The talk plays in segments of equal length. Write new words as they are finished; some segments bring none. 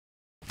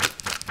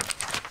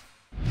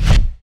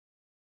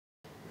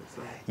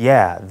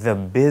Yeah, the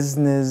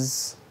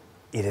business,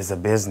 it is a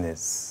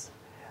business.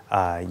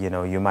 You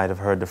know, you might have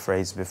heard the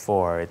phrase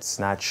before, it's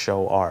not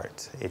show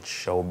art, it's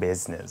show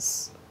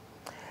business.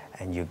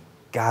 And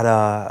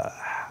gotta,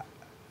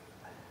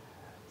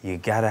 you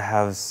gotta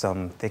have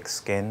some thick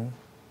skin.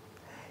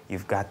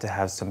 You've got to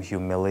have some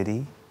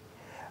humility.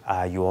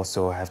 You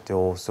also have to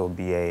also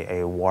be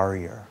a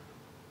warrior.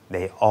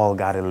 They all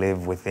gotta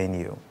live within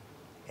you.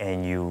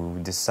 And you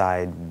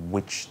decide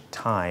which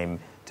time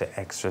to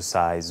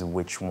exercise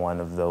which one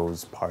of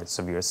those parts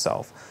of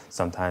yourself.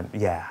 Sometimes,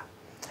 yeah,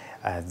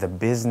 the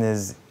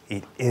business,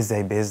 it is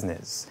a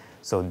business,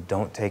 so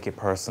don't take it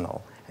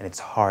personal, and it's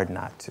hard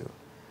not to.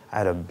 I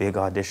had a big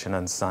audition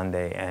on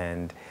Sunday,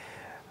 and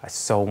I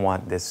so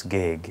want this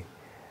gig,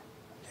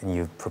 and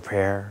you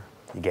prepare,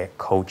 you get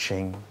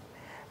coaching,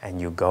 and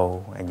you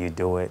go and you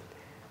do it,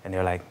 and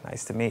they're like,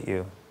 nice to meet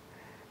you,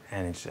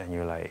 and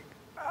you're like,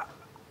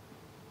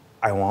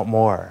 I want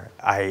more.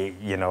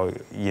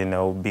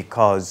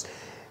 Because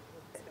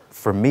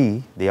for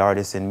me, the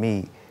artist in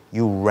me,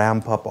 you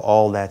ramp up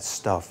all that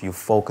stuff, you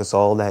focus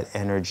all that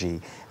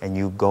energy, and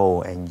you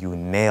go and you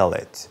nail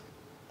it,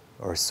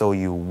 or so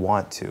you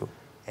want to.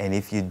 And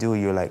if you do,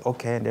 you're like,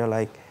 okay, and they're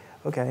like,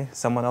 okay,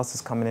 someone else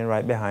is coming in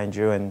right behind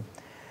you, and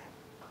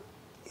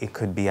it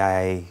could be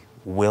I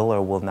will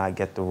or will not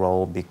get the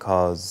role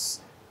because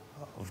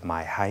of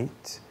my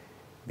height,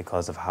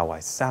 because of how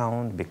I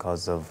sound,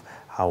 because of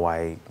how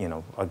I,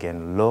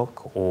 again,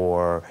 look,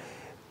 or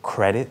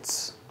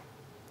credits,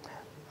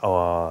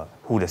 or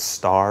who the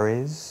star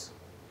is.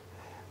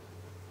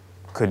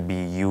 Could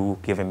be you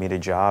giving me the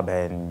job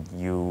and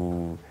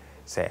you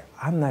say,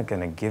 I'm not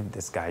gonna give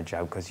this guy a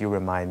job because you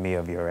remind me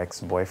of your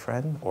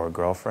ex-boyfriend or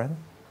girlfriend.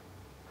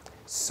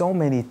 So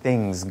many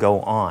things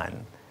go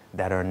on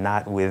that are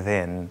not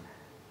within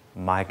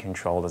my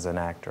control as an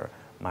actor.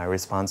 My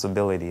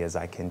responsibility as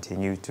I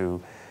continue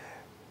to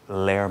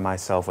layer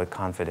myself with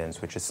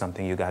confidence, which is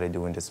something you gotta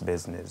do in this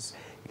business.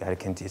 You gotta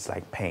continue, it's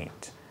like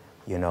paint.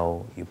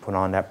 You put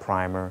on that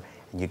primer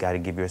and you gotta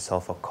give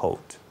yourself a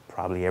coat,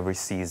 probably every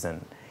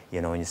season,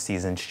 and your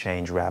seasons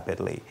change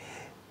rapidly,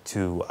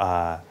 to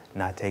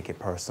not take it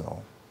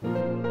personal.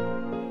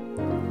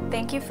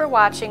 Thank you for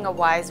watching A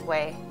Wise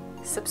Way.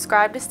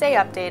 Subscribe to stay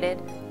updated,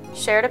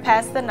 share to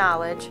pass the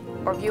knowledge,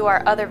 or view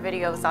our other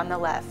videos on the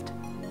left.